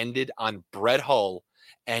then it ended on Brett Hull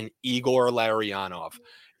and Igor Larionov.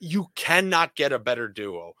 You cannot get a better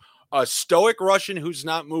duo. A stoic Russian who's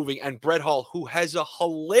not moving, and Brett Hull, who has a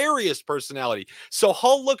hilarious personality. So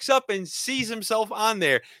Hull looks up and sees himself on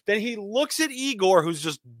there. Then he looks at Igor, who's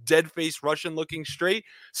just dead-faced Russian looking straight,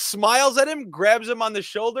 smiles at him, grabs him on the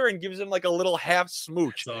shoulder, and gives him like a little half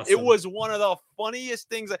smooch. Awesome. It was one of the funniest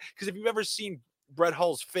things, because if you've ever seen Brett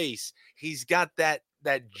Hull's face, he's got that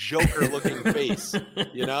Joker looking face,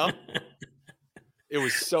 It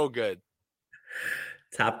was so good.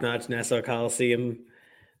 Top-notch Nassau Coliseum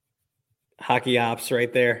hockey ops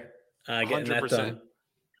right there. 100%.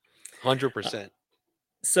 100%.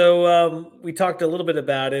 So we talked a little bit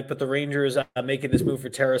about it, but the Rangers making this move for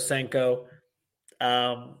Tarasenko.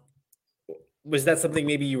 Was that something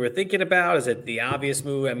maybe you were thinking about? Is it the obvious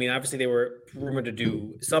move? I mean, obviously they were rumored to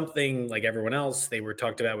do something like everyone else. They were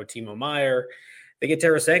talked about with Timo Meier. They get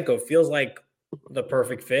Tarasenko. Feels like the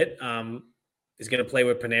perfect fit. Is going to play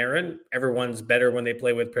with Panarin. Everyone's better when they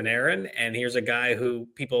play with Panarin. And here's a guy who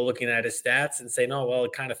people are looking at his stats and saying, oh, well,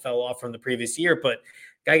 it kind of fell off from the previous year, but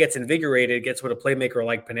guy gets invigorated, gets with a playmaker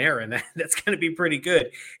like Panarin. That's going to be pretty good.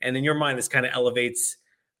 And in your mind, this kind of elevates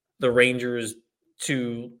the Rangers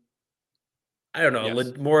to, I don't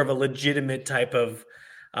know, more of a legitimate type of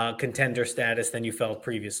contender status than you felt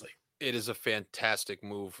previously. It is a fantastic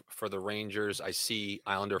move for the Rangers. I see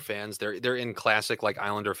Islander fans. They're in classic like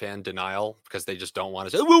Islander fan denial because they just don't want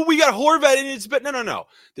to say, well, we got Horvat and it's but no.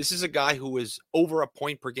 This is a guy who was over a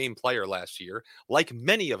point per game player last year, like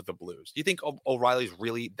many of the Blues. Do you think O'Reilly's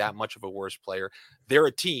really that much of a worse player? They're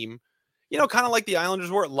a team, kind of like the Islanders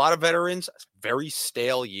were. A lot of veterans, very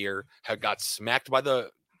stale year, have got smacked by the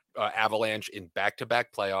Avalanche in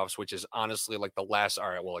back-to-back playoffs, which is honestly like the last, all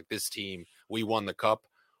right, well, like this team, we won the cup.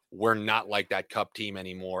 We're not like that cup team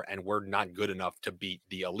anymore, and we're not good enough to beat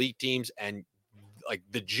the elite teams. And like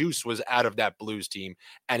the juice was out of that Blues team,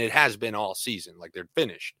 and it has been all season. Like they're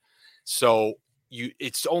finished. So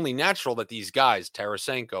it's only natural that these guys,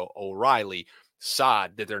 Tarasenko, O'Reilly,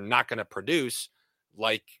 Saad, that they're not going to produce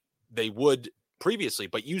like they would previously,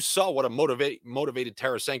 but you saw what a motivated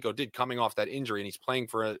Tarasenko did coming off that injury, and he's playing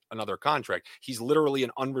for another contract. He's literally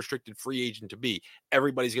an unrestricted free agent to be.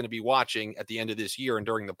 Everybody's going to be watching at the end of this year and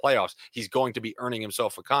during the playoffs. He's going to be earning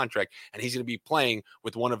himself a contract, and he's going to be playing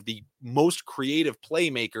with one of the most creative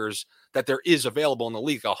playmakers that there is available in the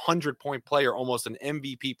league, a 100-point player, almost an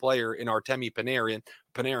MVP player in Artemi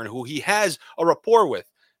Panarin, who he has a rapport with.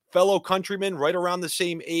 Fellow countrymen right around the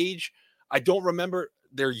same age. I don't remember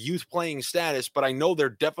their youth playing status, but I know they're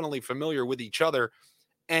definitely familiar with each other.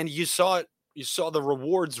 And you saw it. You saw the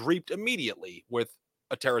rewards reaped immediately with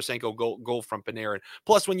a Tarasenko goal from Panarin.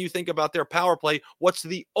 Plus, when you think about their power play, what's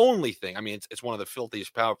the only thing? I mean, it's one of the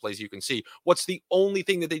filthiest power plays you can see. What's the only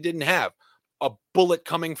thing that they didn't have? A bullet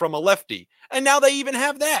coming from a lefty. And now they even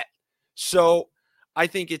have that. So I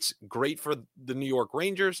think it's great for the New York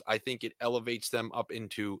Rangers. I think it elevates them up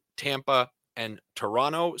into Tampa and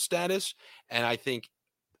Toronto status. And I think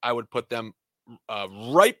I would put them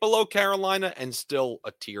right below Carolina and still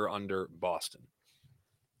a tier under Boston.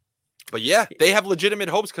 But yeah, they have legitimate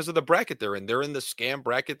hopes because of the bracket they're in. They're in the scam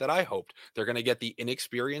bracket that I hoped. They're going to get the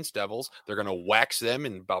inexperienced Devils. They're going to wax them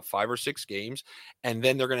in about 5 or 6 games. And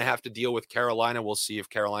then they're going to have to deal with Carolina. We'll see if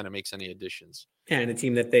Carolina makes any additions. And a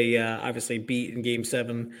team that they obviously beat in Game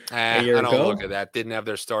 7 a year ago. I don't look at that. Didn't have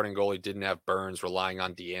their starting goalie, didn't have Burns, relying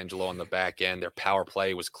on D'Angelo on the back end. Their power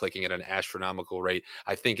play was clicking at an astronomical rate.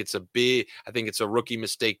 I think it's a rookie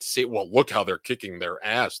mistake to say, well, look how they're kicking their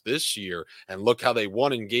ass this year, and look how they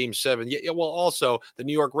won in Game 7. Yeah, well, also, the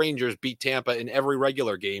New York Rangers beat Tampa in every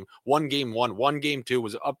regular game. One game 1, one game 2,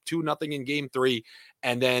 was up 2-0 in Game 3,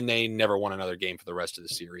 and then they never won another game for the rest of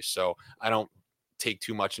the series. So I don't take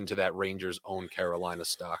too much into that Rangers own Carolina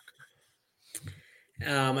stock.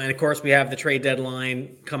 And of course, we have the trade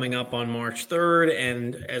deadline coming up on March 3rd.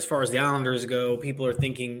 And as far as the Islanders go, people are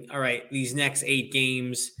thinking, all right, these next 8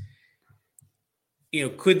 games,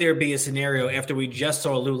 could there be a scenario after we just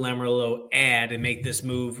saw Lou Lamoriello add and make this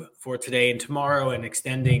move for today and tomorrow and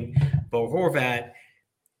extending Bo Horvat?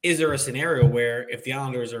 Is there a scenario where if the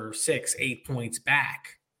Islanders are 6-8 points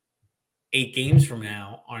back 8 games from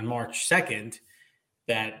now on March 2nd,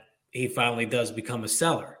 that he finally does become a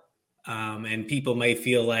seller? And people may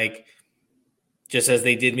feel like, just as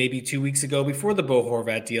they did maybe 2 weeks ago before the Bo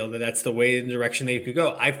Horvat deal, that's the way, the direction they could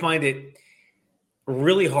go. I find it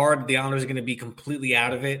really hard. The Islanders are going to be completely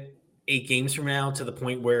out of it 8 games from now, to the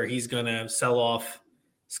point where he's going to sell off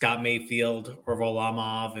Scott Mayfield or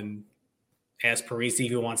Varlamov and ask Parise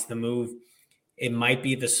who wants to move. It might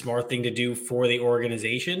be the smart thing to do for the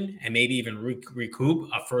organization, and maybe even recoup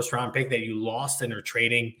a first-round pick that you lost and are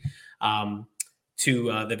trading to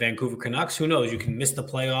the Vancouver Canucks. Who knows? You can miss the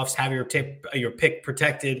playoffs, have your pick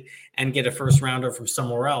protected, and get a first-rounder from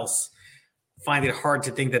somewhere else. Find it hard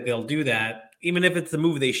to think that they'll do that, even if it's the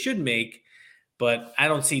move they should make. But I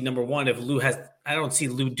don't see, number one, I don't see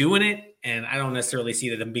Lou doing it, and I don't necessarily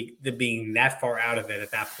see them being that far out of it at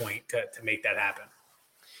that point to make that happen.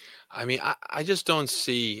 I mean, I just don't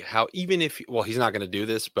see how, even if, well, he's not going to do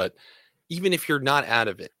this, but even if you're not out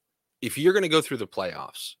of it, if you're going to go through the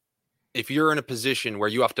playoffs, if you're in a position where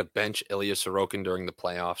you have to bench Ilya Sorokin during the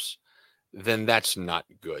playoffs, then that's not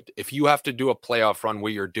good. If you have to do a playoff run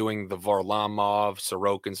where you're doing the Varlamov,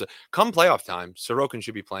 Sorokin, come playoff time, Sorokin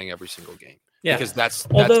should be playing every single game. Yeah, because that's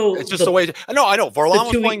it's just the way. No, I know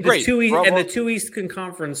Varlamov's playing great. The 2 Eastern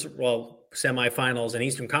Conference, semifinals and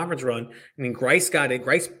Eastern Conference run. I mean,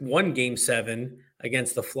 Greiss won Game 7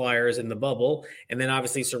 against the Flyers in the bubble, and then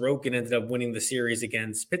obviously Sorokin ended up winning the series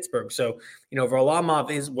against Pittsburgh. So,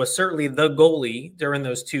 Varlamov was certainly the goalie during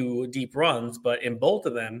those 2 deep runs, but in both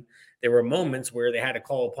of them, there were moments where they had to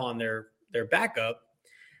call upon their backup.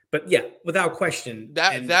 But yeah, without question.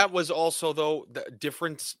 That was also, though, the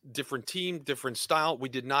different team, different style. We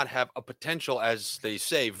did not have a potential, as they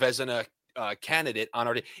say, Vezina candidate on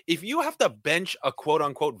our team. If you have to bench a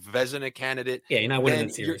quote-unquote Vezina candidate, you're not winning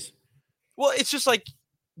the series. Well, it's just like,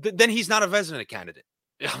 then he's not a Vezina candidate.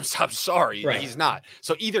 I'm sorry, right. He's not.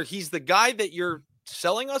 So either he's the guy that you're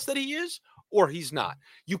selling us that he is, or he's not.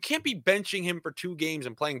 You can't be benching him for 2 games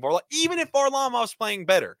and playing Varlamov, even if Varlamov's playing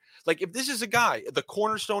better. Like, if this is a guy, the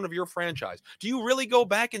cornerstone of your franchise, do you really go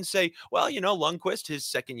back and say, well, Lundqvist, his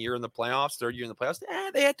 2nd year in the playoffs, 3rd year in the playoffs,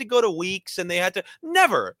 they had to go to weeks and they had to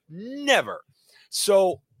never.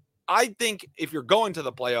 So I think if you're going to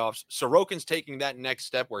the playoffs, Sorokin's taking that next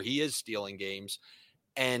step where he is stealing games.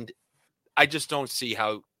 And I just don't see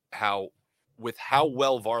how with how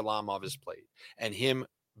well Varlamov has played and him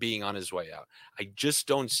being on his way out, I just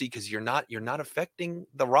don't see, because you're not affecting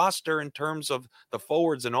the roster in terms of the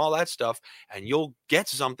forwards and all that stuff, and you'll get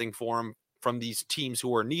something for him from these teams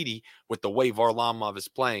who are needy with the way Varlamov is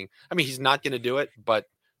playing. I mean, he's not going to do it, but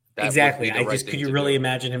exactly. Could you really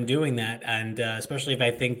imagine him doing that? And especially if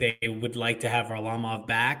I think they would like to have Varlamov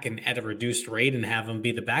back and at a reduced rate and have him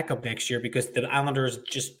be the backup next year, because the Islanders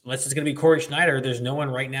unless it's going to be Corey Schneider, there's no one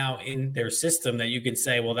right now in their system that you can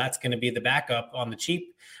say, well, that's going to be the backup on the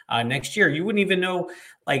cheap next year. You wouldn't even know.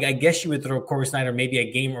 Like, I guess you would throw Corey Schneider maybe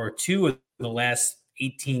a game or two of the last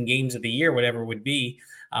 18 games of the year, whatever it would be,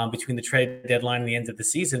 between the trade deadline and the end of the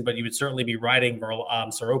season. But you would certainly be riding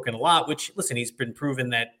Sorokin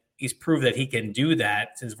a he's proved that he can do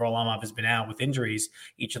that since Varlamov has been out with injuries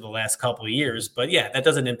each of the last couple of years. But yeah, that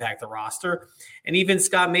doesn't impact the roster. And even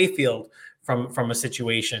Scott Mayfield from a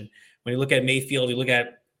situation, when you look at Mayfield,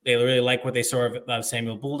 they really like what they saw of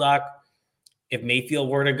Samuel Bulldog. If Mayfield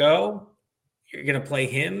were to go, you're going to play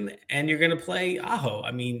him and you're going to play Aho.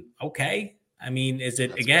 I mean, okay. I mean, is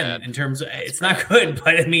it, that's again, bad. In terms of, it's bad. Not good,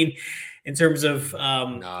 but I mean, in terms of,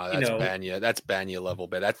 Banya. That's Banya level,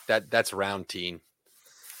 but that's round team.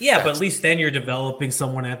 Yeah, but at least then you're developing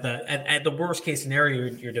someone at the worst case scenario.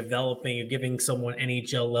 You're giving someone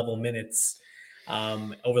NHL level minutes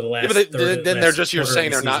over the last.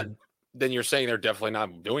 Yeah, then you're saying they're definitely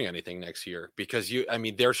not doing anything next year, because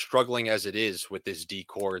they're struggling as it is with this D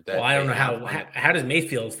core. I don't know how does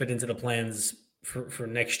Mayfield fit into the plans for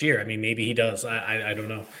next year? I mean, maybe he does. I don't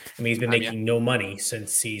know. I mean, he's been making no money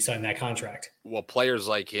since he signed that contract. Well, players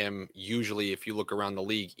like him, usually, if you look around the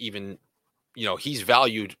league, even. He's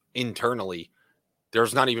valued internally.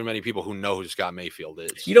 There's not even many people who know who Scott Mayfield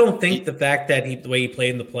is. You don't think the fact that the way he played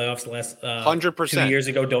in the playoffs the last 100% 2 years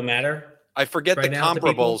ago don't matter? I forget the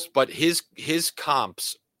comparables, but his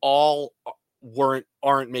comps all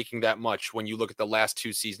aren't making that much when you look at the last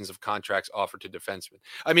 2 seasons of contracts offered to defensemen.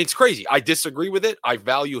 I mean, it's crazy. I disagree with it. I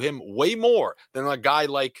value him way more than a guy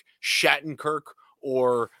like Shattenkirk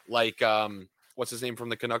or like what's his name from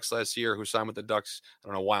the Canucks last year who signed with the Ducks? I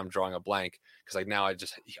don't know why I'm drawing a blank, because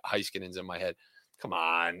Heiskanen's in my head. Come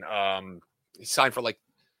on. He signed for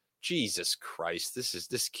Jesus Christ.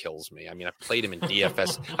 This kills me. I mean, I played him in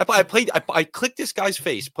DFS. I clicked this guy's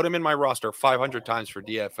face, put him in my roster 500 times for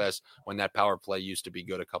DFS when that power play used to be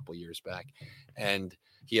good a couple years back. And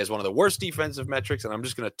he has one of the worst defensive metrics, and I'm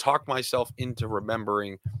just going to talk myself into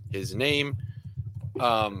remembering his name.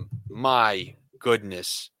 My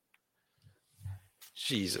goodness.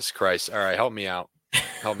 Jesus Christ. All right, help me out.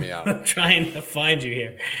 I'm trying to find you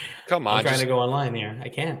here. Come on. I'm trying to go online here. I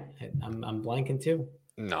can't. I'm blanking too.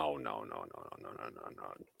 No.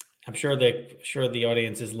 I'm sure the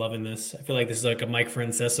audience is loving this. I feel like this is like a Mike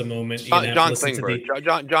Francesa moment. John Klingberg.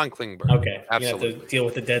 John Klingberg. Okay, absolutely. You have to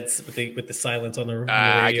deal with the silence on the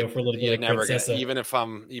radio for a little bit.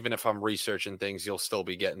 Even if I'm researching things, you'll still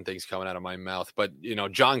be getting things coming out of my mouth. But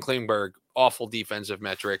John Klingberg, awful defensive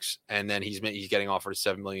metrics, and then he's getting offered a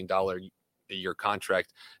 $7 million a year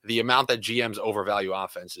contract. The amount that GMs overvalue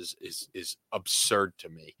offense is absurd to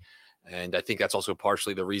me. And I think that's also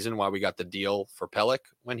partially the reason why we got the deal for Pelech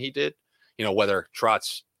when he did. Whether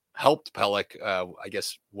Trotz helped Pelech, I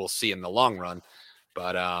guess we'll see in the long run.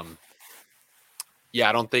 But, I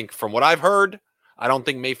don't think, from what I've heard, I don't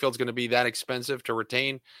think Mayfield's going to be that expensive to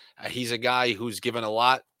retain. He's a guy who's given a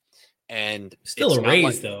lot. And still a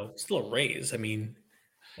raise, though. Still a raise. I mean,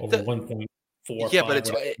 over 1.4. Yeah,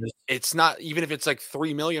 but it's not, even if it's like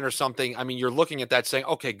 $3 million or something. I mean, you're looking at that saying,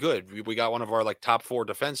 okay, good. We got one of our top 4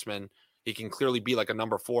 defensemen. He can clearly be like a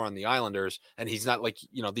number 4 on the Islanders. And he's not like,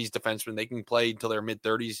 these defensemen, they can play until their mid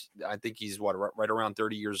 30s. I think he's right around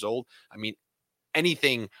 30 years old. I mean,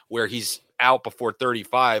 anything where he's out before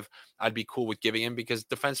 35, I'd be cool with giving him, because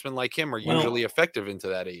defensemen like him are usually effective into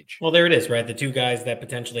that age. Well, there it is, right? The 2 guys that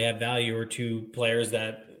potentially have value are 2 players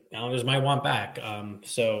that Islanders might want back.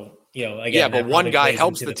 Again, but one guy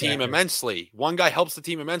helps the team immensely. One guy helps the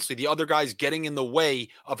team immensely. The other guy's getting in the way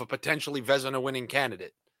of a potentially Vezina winning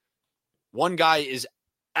candidate. One guy is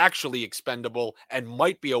actually expendable and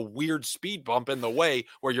might be a weird speed bump in the way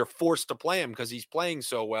where you're forced to play him because he's playing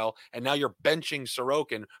so well. And now you're benching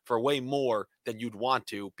Sorokin for way more than you'd want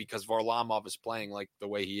to because Varlamov is playing like the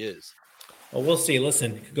way he is. Well, we'll see.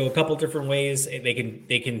 Listen, it could go a couple different ways.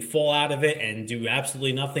 They can fall out of it and do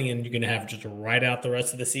absolutely nothing, and you're going to have just to ride out the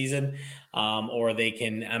rest of the season, or they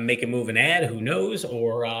can make a move and add. Who knows?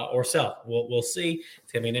 Or sell. We'll see.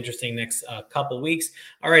 It's going to be an interesting next couple weeks.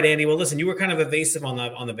 All right, Andy. Well, listen, you were kind of evasive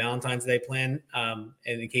on the Valentine's Day plan,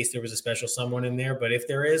 in case there was a special someone in there. But if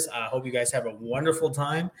there is, I hope you guys have a wonderful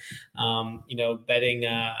time. Betting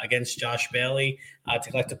against Josh Bailey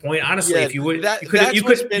to collect a point. Honestly, if you would, you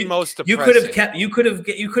could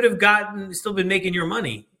have still been making your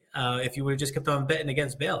money if you would have just kept on betting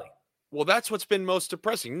against Bailey. Well, that's what's been most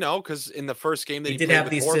depressing. No, because in the first game that he did have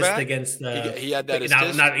the assist against the. He had that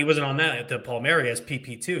assist. He wasn't on that. The Palmieri as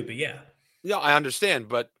PP2, but yeah. Yeah, I understand,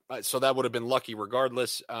 but so that would have been lucky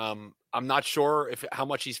regardless. I'm not sure how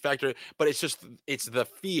much he's factored, but it's the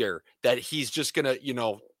fear that he's just gonna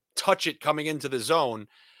touch it coming into the zone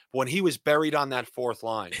when he was buried on that fourth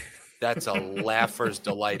line. That's a laugher's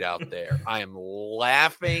delight out there. I am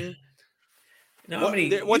laughing. No,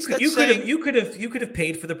 you could have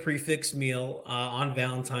paid for the prefix meal on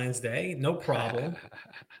Valentine's Day, no problem.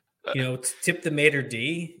 Tip the maitre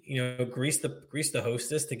d', grease the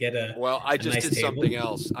hostess to get a. Well, I just did table. Something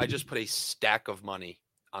else. I just put a stack of money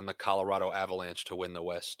on the Colorado Avalanche to win the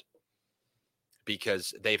West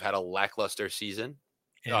because they've had a lackluster season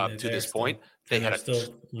to this point. They had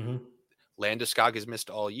Landeskog has missed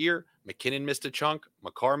all year. McKinnon missed a chunk.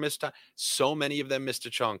 Makar missed. So many of them missed a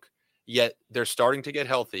chunk. Yet they're starting to get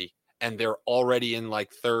healthy, and they're already in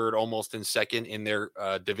like third, almost in second in their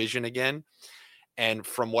division again. And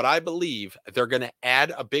from what I believe, they're going to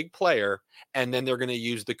add a big player, and then they're going to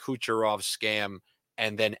use the Kucherov scam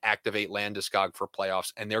and then activate Landeskog for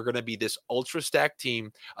playoffs. And they're going to be this ultra stacked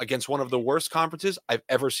team against one of the worst conferences I've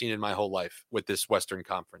ever seen in my whole life with this Western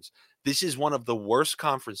Conference. This is one of the worst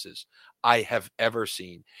conferences I have ever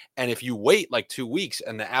seen. And if you wait like 2 weeks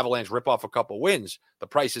and the Avalanche rip off a couple wins, the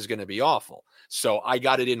price is going to be awful. So I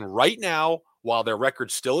got it in right now while their record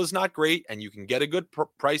still is not great and you can get a good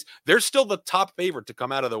price. They're still the top favorite to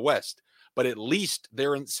come out of the West. But at least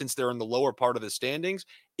since they're in the lower part of the standings,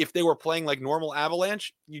 if they were playing like normal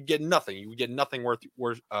Avalanche, you'd get nothing. You would get nothing worth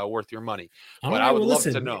your money. But I would love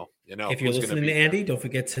to know. If you're listening to Andy, don't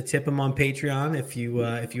forget to tip him on Patreon if you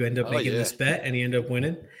end up making this bet and you end up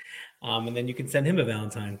winning, and then you can send him a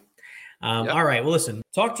Valentine. All right. Well, listen,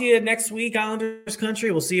 talk to you next week, Islanders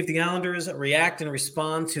country. We'll see if the Islanders react and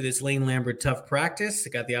respond to this Lane Lambert tough practice.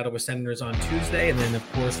 They got the Ottawa Senators on Tuesday. And then,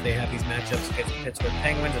 of course, they have these matchups against the Pittsburgh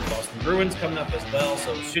Penguins and Boston Bruins coming up as well.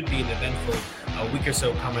 So it should be an eventful week or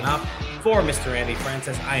so coming up. For Mr. Andy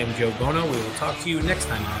Francis, I am Joe Bono. We will talk to you next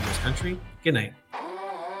time, Islanders country. Good night.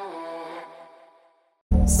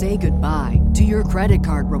 Say goodbye to your credit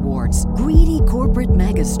card rewards. Greedy corporate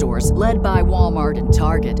mega stores, led by Walmart and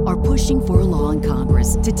Target, are pushing for a law in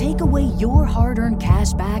Congress to take away your hard-earned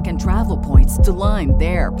cash back and travel points to line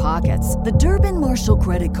their pockets. The Durbin-Marshall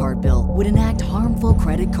credit card bill would enact harmful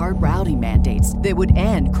credit card routing mandates that would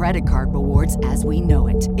end credit card rewards as we know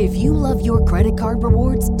it. If you love your credit card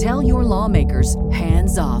rewards, tell your lawmakers,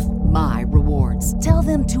 hands off my rewards. Tell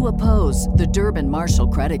them to oppose the Durbin-Marshall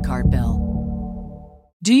credit card bill.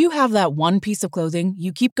 Do you have that one piece of clothing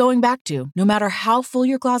you keep going back to, no matter how full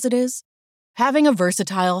your closet is? Having a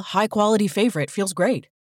versatile, high-quality favorite feels great,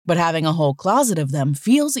 but having a whole closet of them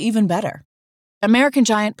feels even better. American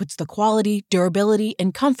Giant puts the quality, durability,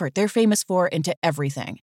 and comfort they're famous for into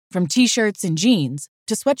everything, from t-shirts and jeans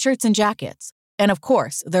to sweatshirts and jackets, and of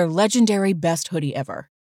course, their legendary best hoodie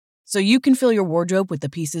ever. So you can fill your wardrobe with the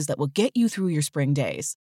pieces that will get you through your spring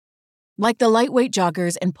days. Like the lightweight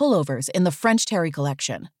joggers and pullovers in the French Terry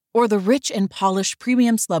collection, or the rich and polished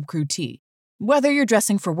premium Slub Crew tee. Whether you're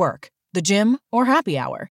dressing for work, the gym, or happy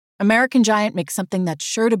hour, American Giant makes something that's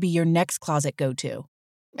sure to be your next closet go-to.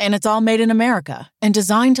 And it's all made in America and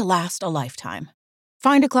designed to last a lifetime.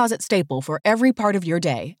 Find a closet staple for every part of your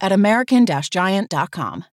day at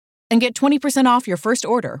American-Giant.com and get 20% off your first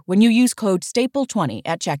order when you use code STAPLE20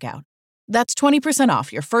 at checkout. That's 20%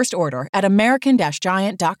 off your first order at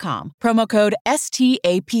American-Giant.com. Promo code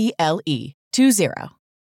STAPLE20.